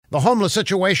The homeless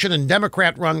situation in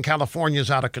Democrat-run California is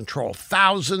out of control.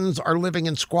 Thousands are living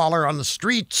in squalor on the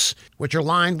streets, which are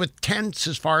lined with tents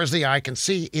as far as the eye can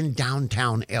see in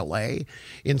downtown L.A.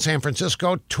 In San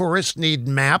Francisco, tourists need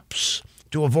maps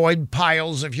to avoid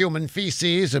piles of human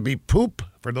feces. It'd be poop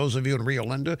for those of you in Rio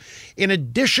Linda. In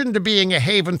addition to being a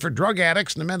haven for drug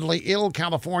addicts and the mentally ill,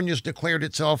 California's declared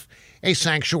itself a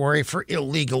sanctuary for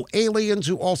illegal aliens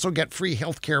who also get free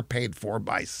health care paid for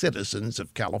by citizens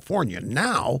of California.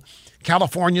 Now,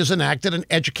 California's enacted an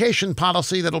education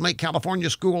policy that'll make California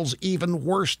schools even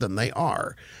worse than they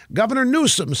are. Governor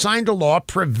Newsom signed a law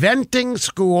preventing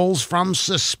schools from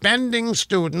suspending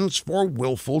students for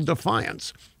willful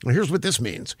defiance. Now, here's what this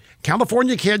means.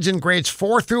 California kids in grades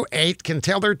 4 through 8 can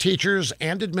tell their teachers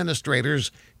and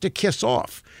administrators to kiss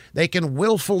off. They can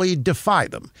willfully defy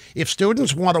them. If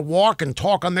students want to walk and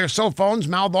talk on their cell phones,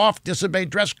 mouth off, disobey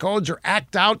dress codes, or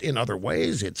act out in other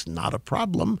ways, it's not a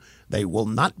problem. They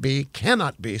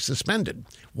cannot be suspended.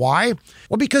 Why?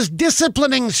 Well, because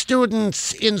disciplining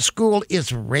students in school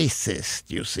is racist,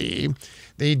 you see.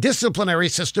 The disciplinary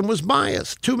system was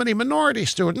biased. Too many minority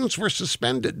students were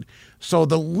suspended. So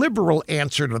the liberal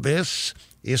answer to this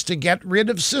is to get rid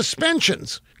of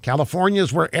suspensions. California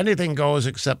is where anything goes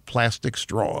except plastic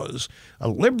straws. A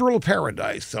liberal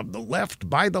paradise of the left,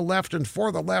 by the left, and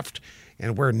for the left,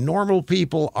 and where normal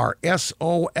people are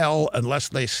SOL unless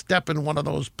they step in one of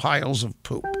those piles of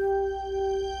poop.